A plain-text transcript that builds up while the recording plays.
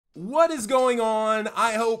What is going on?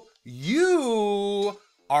 I hope you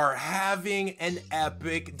are having an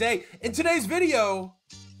epic day. In today's video,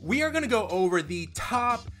 we are going to go over the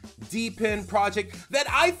top Depin project that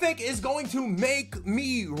I think is going to make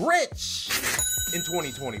me rich in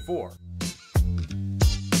 2024.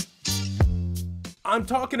 I'm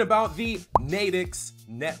talking about the Natix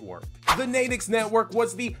Network. The Natix Network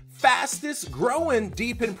was the fastest growing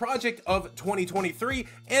Depin project of 2023,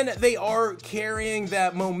 and they are carrying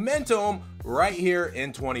that momentum right here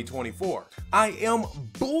in 2024. I am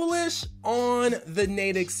bullish on the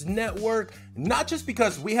Natix Network, not just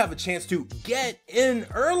because we have a chance to get in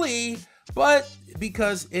early, but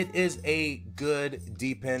because it is a good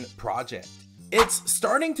Depin project. It's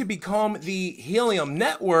starting to become the Helium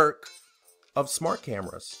network of smart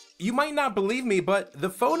cameras. You might not believe me, but the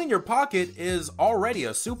phone in your pocket is already a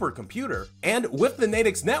supercomputer. And with the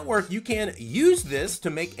Natix Network, you can use this to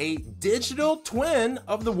make a digital twin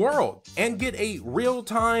of the world and get a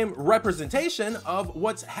real-time representation of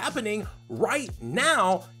what's happening right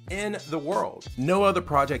now in the world. No other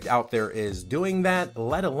project out there is doing that,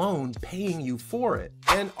 let alone paying you for it.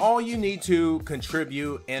 And all you need to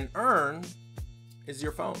contribute and earn is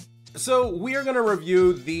your phone. So we are going to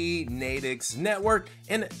review the Natix Network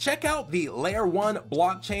and check out the layer 1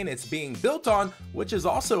 blockchain it's being built on, which is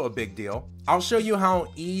also a big deal. I'll show you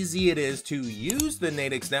how easy it is to use the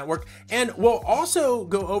Natix Network, and we'll also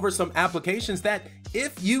go over some applications that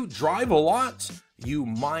if you drive a lot, you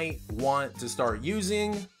might want to start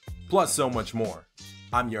using, plus so much more.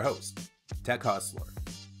 I'm your host, Tech Hustler.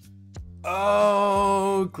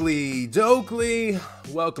 Okley Dokley,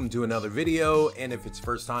 welcome to another video, and if it's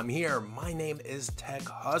first time here, my name is Tech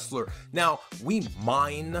Hustler. Now, we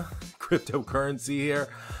mine cryptocurrency here,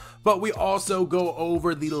 but we also go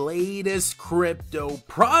over the latest crypto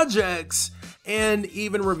projects and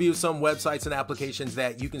even review some websites and applications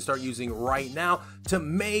that you can start using right now to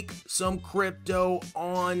make some crypto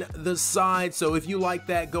on the side. So if you like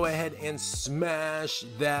that, go ahead and smash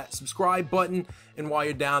that subscribe button. And while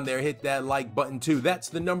you're down there, hit that like button too. That's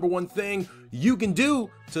the #1 thing you can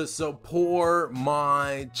do to support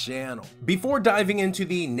my channel. Before diving into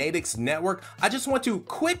the Natix Network, I just want to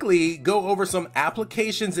quickly go over some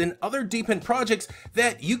applications and other Depin projects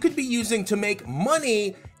that you could be using to make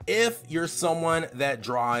money if you're someone that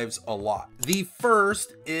drives a lot. The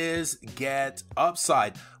first is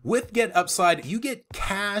Getupside. With Getupside, you get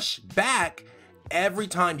cash back every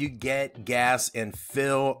time you get gas and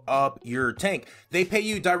fill up your tank. They pay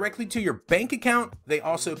you directly to your bank account. They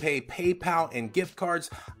also pay PayPal and gift cards.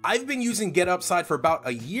 I've been using Getupside for about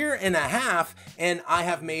a year and a half, and I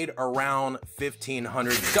have made around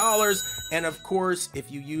 $1,500. And of course,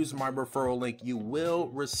 if you use my referral link, you will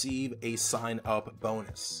receive a sign up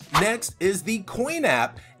bonus. Next is the Coin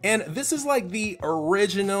app. And this is like the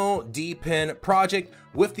original Depin project.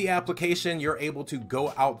 With the application, you're able to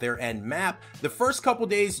go out there and map. The first couple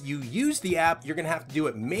days you use the app, you're gonna have to do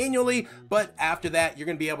it manually, but after that, you're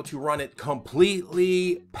gonna be able to run it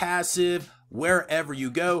completely passive wherever you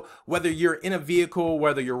go. Whether you're in a vehicle,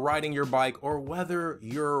 whether you're riding your bike, or whether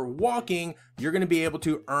you're walking, you're gonna be able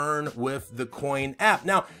to earn with the Coin app.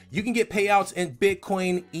 Now, you can get payouts in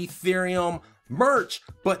Bitcoin, Ethereum, merch,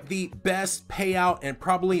 but the best payout and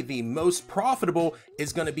probably the most profitable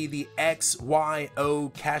is going to be the XYO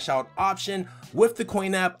cash out option. With the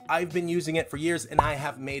Coin app, I've been using it for years and I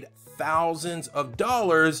have made thousands of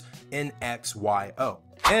dollars in XYO.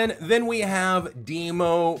 And then we have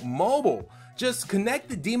DIMO Mobile. Just connect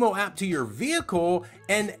the DIMO app to your vehicle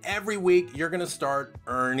and every week you're going to start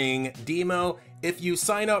earning DIMO. If you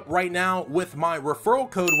sign up right now with my referral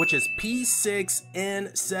code, which is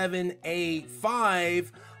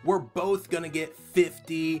P6N7A5, we're both gonna get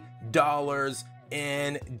 $50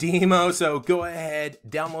 in DIMO. So go ahead,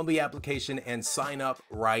 download the application and sign up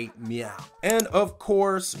right meow. And of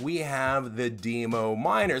course, we have the DIMO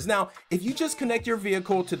miners. Now, if you just connect your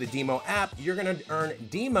vehicle to the DIMO app, you're gonna earn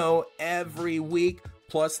DIMO every week,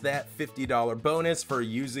 plus that $50 bonus for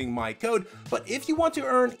using my code. But if you want to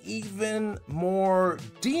earn even more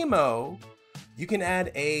DIMO, you can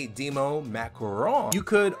add a DIMO macaron. You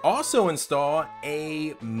could also install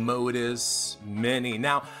a Motus Mini.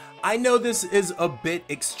 Now, I know this is a bit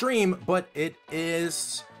extreme, but it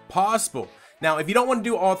is possible. Now, if you don't want to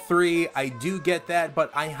do all three, I do get that,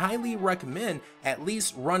 but I highly recommend at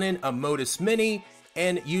least running a Motus Mini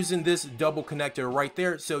and using this double connector right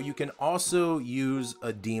there, so you can also use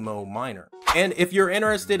a DIMO miner. And if you're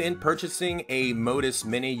interested in purchasing a Motus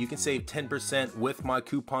Mini, you can save 10% with my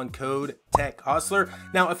coupon code TechHustler.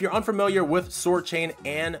 Now, if you're unfamiliar with Soarchain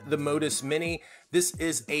and the Motus Mini, this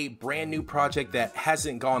is a brand new project that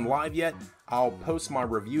hasn't gone live yet. I'll post my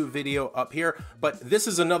review video up here, but this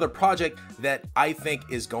is another project that I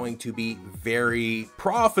think is going to be very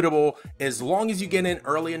profitable as long as you get in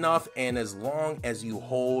early enough and as long as you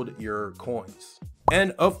hold your coins.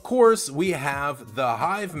 And of course, we have the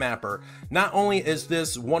Hivemapper. Not only is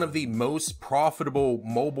this one of the most profitable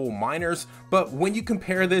mobile miners, but when you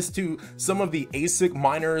compare this to some of the ASIC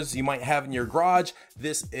miners you might have in your garage,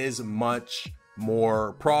 this is much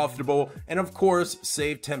more profitable. And of course,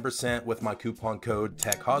 save 10% with my coupon code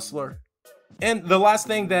TechHustler. And the last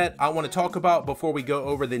thing that I want to talk about before we go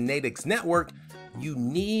over the Natix network, you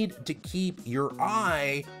need to keep your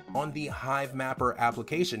eye on the Hivemapper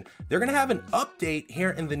application. They're going to have an update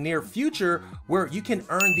here in the near future where you can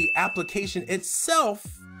earn the application itself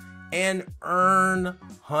and earn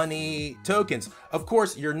honey tokens. Of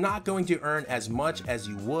course, you're not going to earn as much as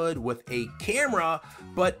you would with a camera,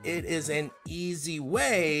 but it is an easy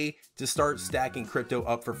way to start stacking crypto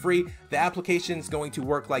up for free. The application is going to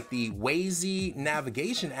work like the Waze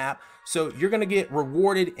navigation app. So you're going to get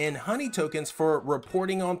rewarded in honey tokens for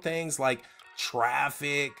reporting on things like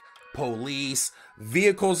traffic, police,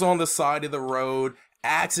 vehicles on the side of the road,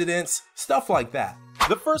 accidents, stuff like that.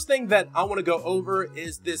 The first thing that I want to go over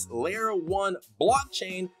is this layer 1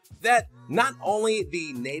 blockchain that not only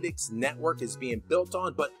the Natix network is being built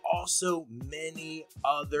on, but also many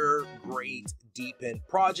other great Depin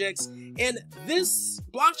projects. And this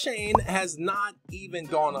blockchain has not even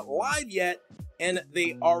gone live yet, and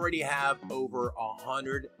they already have over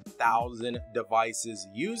 100,000 devices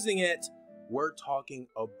using it. We're talking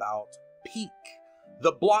about Peak,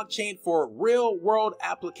 the blockchain for real-world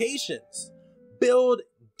applications. Build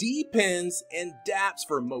Depins and dApps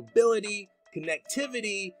for mobility,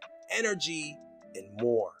 connectivity, energy, and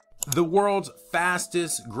more. The world's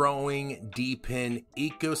fastest growing Depin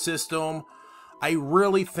ecosystem. I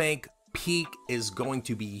really think Peak is going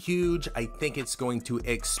to be huge. I think it's going to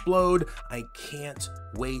explode. I can't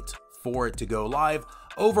wait for it to go live.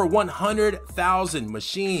 Over 100,000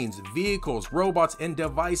 machines, vehicles, robots, and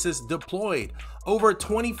devices deployed. Over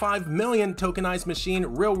 25 million tokenized machine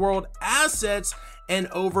real-world assets, and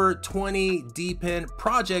over 20 Depin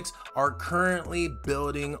projects are currently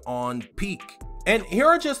building on Peak. And here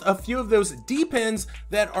are just a few of those Depins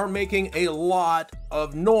that are making a lot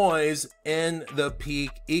of noise in the Peak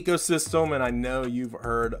ecosystem, and I know you've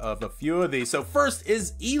heard of a few of these. So first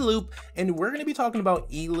is eLoop, and we're going to be talking about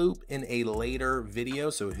eLoop in a later video,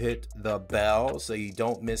 so hit the bell so you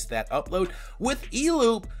don't miss that upload. With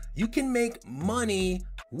eLoop, you can make money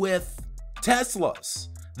with Teslas.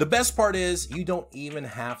 The best part is you don't even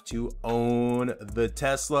have to own the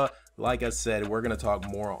Tesla. Like I said, we're going to talk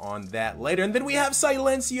more on that later. And then we have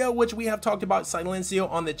Silencio, which we have talked about Silencio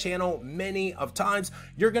on the channel many of times.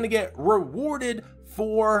 You're going to get rewarded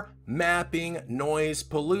for mapping noise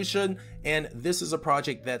pollution. And this is a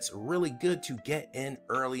project that's really good to get in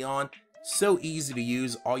early on. So easy to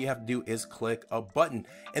use. All you have to do is click a button.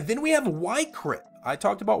 And then we have Ycrypt. I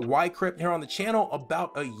talked about Ycrypt here on the channel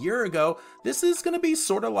about a year ago. This is going to be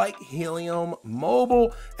sort of like Helium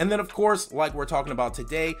Mobile. And then of course, like we're talking about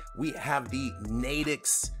today, we have the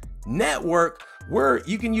Natix network where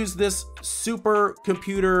you can use this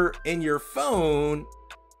supercomputer in your phone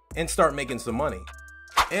and start making some money.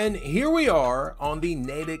 And here we are on the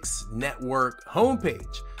Natix network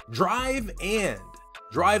homepage. Drive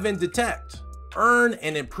and detect. Earn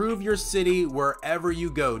and improve your city wherever you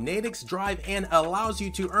go. Natix Drive and allows you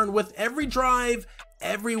to earn with every drive,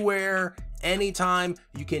 everywhere, anytime.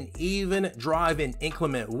 You can even drive in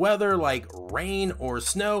inclement weather like rain or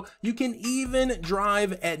snow. You can even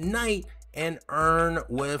drive at night and earn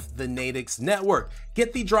with the Natix network.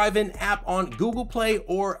 Get the Drive-In app on Google Play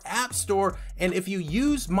or App Store, and if you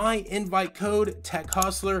use my invite code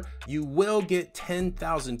TechHustler, you will get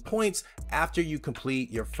 10,000 points after you complete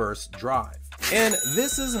your first drive. And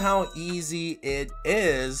this is how easy it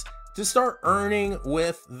is to start earning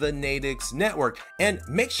with the Natix network. And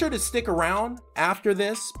make sure to stick around after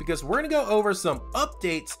this because we're gonna go over some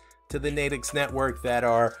updates to the Natix network that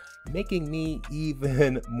are making me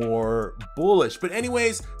even more bullish. But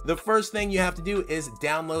anyways, the first thing you have to do is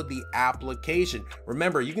download the application.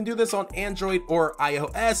 Remember, you can do this on Android or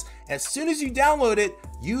iOS. As soon as you download it,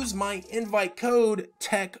 use my invite code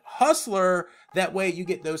TechHustler. That way you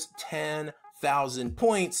get those 10,000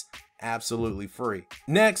 points absolutely free.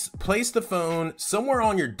 Next, place the phone somewhere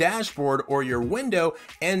on your dashboard or your window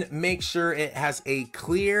and make sure it has a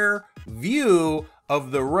clear view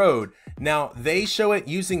of the road. Now, they show it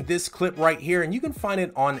using this clip right here, and you can find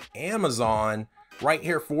it on Amazon right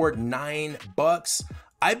here for $9.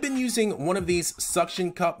 I've been using one of these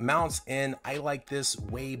suction cup mounts and I like this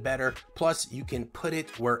way better. Plus you can put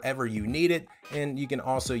it wherever you need it and you can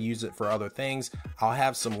also use it for other things. I'll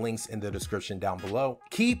have some links in the description down below.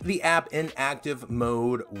 Keep the app in active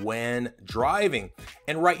mode when driving.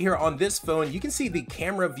 And right here on this phone, you can see the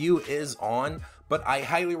camera view is on, but I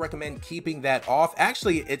highly recommend keeping that off.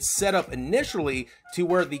 Actually, it's set up initially to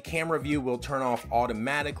where the camera view will turn off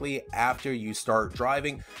automatically after you start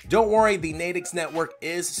driving. Don't worry, the Natix network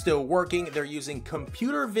is still working. They're using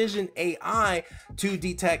computer vision AI to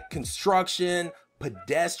detect construction,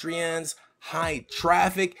 pedestrians, high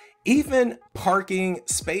traffic, even parking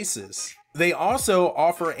spaces. They also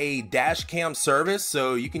offer a Dashcam service,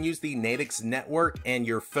 so you can use the Natix network and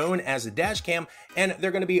your phone as a dashcam, and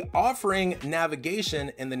they're going to be offering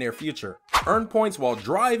navigation in the near future. Earn points while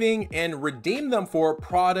driving and redeem them for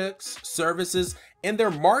products, services. In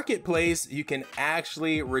their marketplace, you can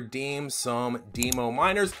actually redeem some DIMO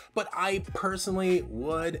miners, but I personally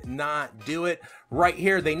would not do it. Right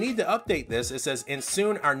here, they need to update this. It says, and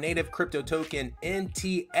soon our native crypto token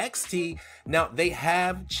NTXT. Now they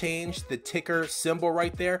have changed the ticker symbol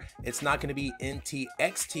right there. It's not going to be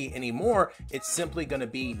NTXT anymore. It's simply going to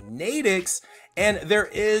be Natix, and there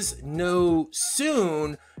is no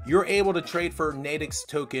soon. You're able to trade for Natix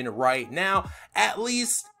token right now, at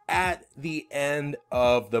least at the end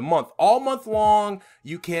of the month. All month long,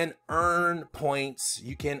 you can earn points,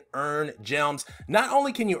 you can earn gems. Not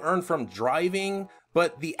only can you earn from driving,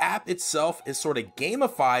 but the app itself is sort of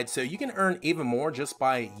gamified, so you can earn even more just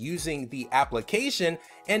by using the application.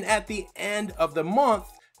 And at the end of the month,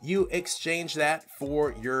 you exchange that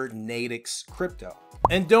for your Natix crypto.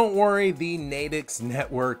 And don't worry, the Natix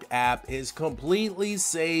Network app is completely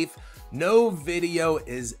safe. No video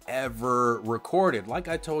is ever recorded. Like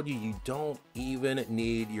I told you, you don't even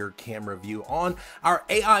need your camera view on. Our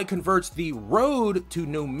AI converts the road to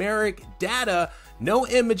numeric data. No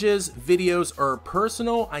images, videos, or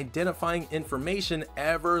personal identifying information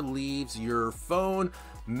ever leaves your phone.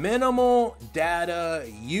 Minimal data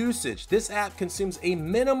usage. This app consumes a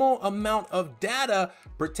minimal amount of data,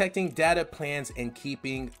 protecting data plans and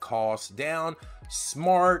keeping costs down.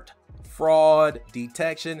 Smart fraud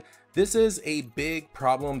detection. This is a big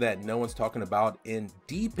problem that no one's talking about in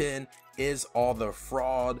Depin, is all the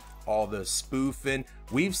fraud, all the spoofing.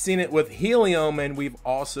 We've seen it with Helium, and we've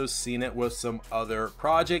also seen it with some other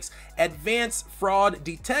projects. Advanced fraud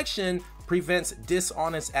detection prevents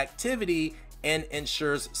dishonest activity and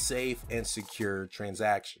ensures safe and secure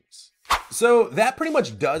transactions. So that pretty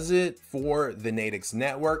much does it for the Natix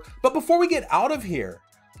network. But before we get out of here,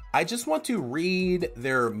 I just want to read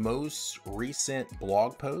their most recent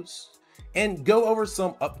blog post and go over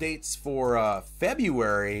some updates for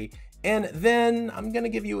February. And then I'm gonna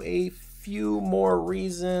give you a few more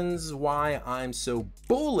reasons why I'm so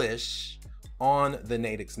bullish on the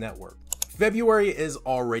Natix network. February is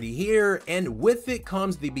already here, and with it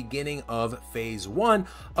comes the beginning of phase 1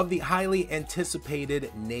 of the highly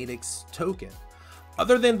anticipated Natix token.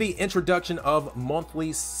 Other than the introduction of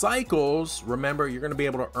monthly cycles, remember, you're going to be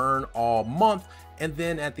able to earn all month, and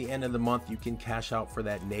then at the end of the month you can cash out for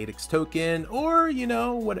that Natix token, or you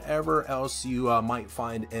know, whatever else you might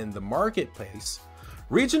find in the marketplace.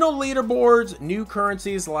 Regional leaderboards, new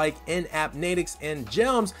currencies like in-app Natix and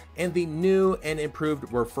gems, and the new and improved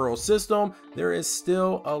referral system. There is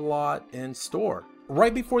still a lot in store.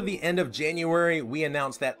 Right before the end of January, we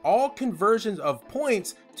announced that all conversions of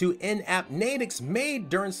points to in-app Natix made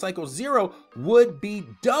during cycle 0 would be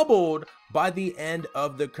doubled by the end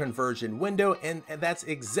of the conversion window, and that's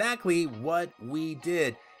exactly what we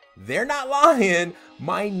did. They're not lying,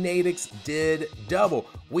 my Natix did double.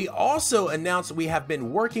 We also announced we have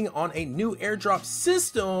been working on a new airdrop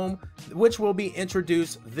system, which will be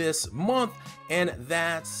introduced this month, and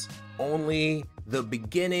that's only the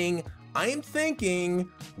beginning. I am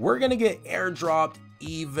thinking we're gonna get airdropped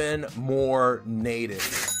even more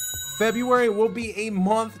Natix. February will be a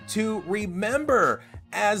month to remember.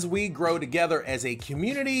 As we grow together as a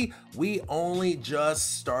community, we only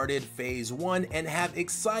just started phase 1 and have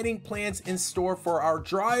exciting plans in store for our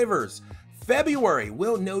drivers. February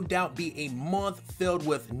will no doubt be a month filled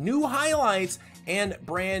with new highlights and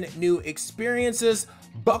brand new experiences.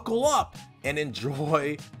 Buckle up and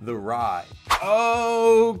enjoy the ride.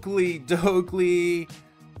 Okley Dokley.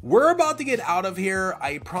 We're about to get out of here,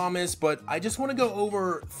 I promise, but I just want to go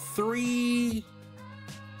over three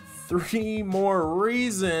more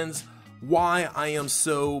reasons why I am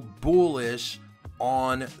so bullish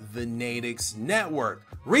on the Natix network.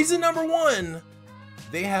 Reason number 1,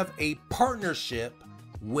 they have a partnership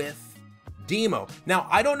with DIMO. Now,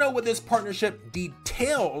 I don't know what this partnership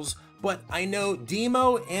details, but I know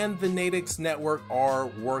DIMO and the Natix network are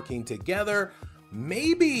working together.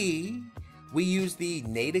 Maybe we use the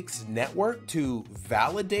Natix network to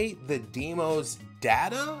validate the DIMO's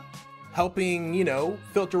data, helping, you know,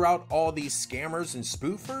 filter out all these scammers and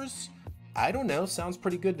spoofers. I don't know, sounds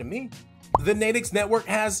pretty good to me. The Natix network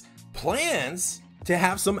has plans to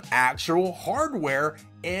have some actual hardware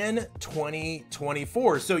in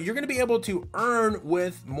 2024. So you're gonna be able to earn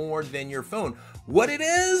with more than your phone. What it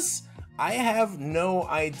is, I have no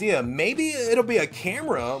idea. Maybe it'll be a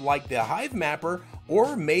camera like the Hivemapper,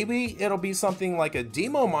 or maybe it'll be something like a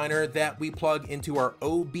DIMO miner that we plug into our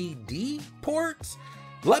OBD ports.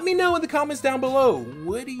 Let me know in the comments down below.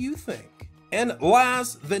 What do you think? And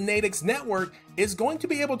last, the Natix network is going to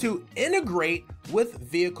be able to integrate with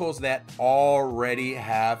vehicles that already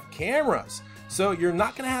have cameras. So you're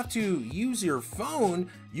not going to have to use your phone.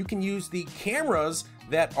 You can use the cameras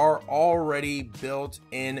that are already built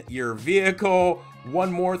in your vehicle.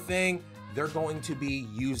 One more thing, they're going to be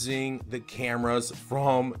using the cameras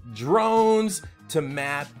from drones to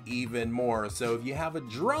map even more. So if you have a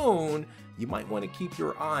drone, you might want to keep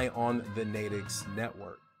your eye on the Natix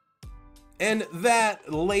network. And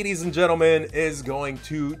that, ladies and gentlemen, is going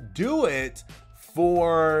to do it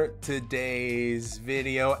for today's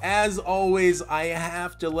video. As always, I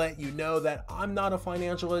have to let you know that I'm not a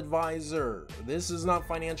financial advisor. This is not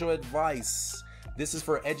financial advice. This is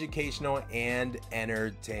for educational and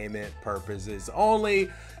entertainment purposes only.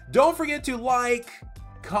 Don't forget to like,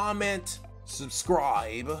 comment,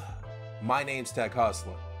 subscribe. My name's Tech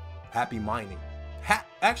Hustler. Happy mining.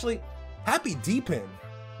 Happy Depin.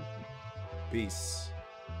 Peace.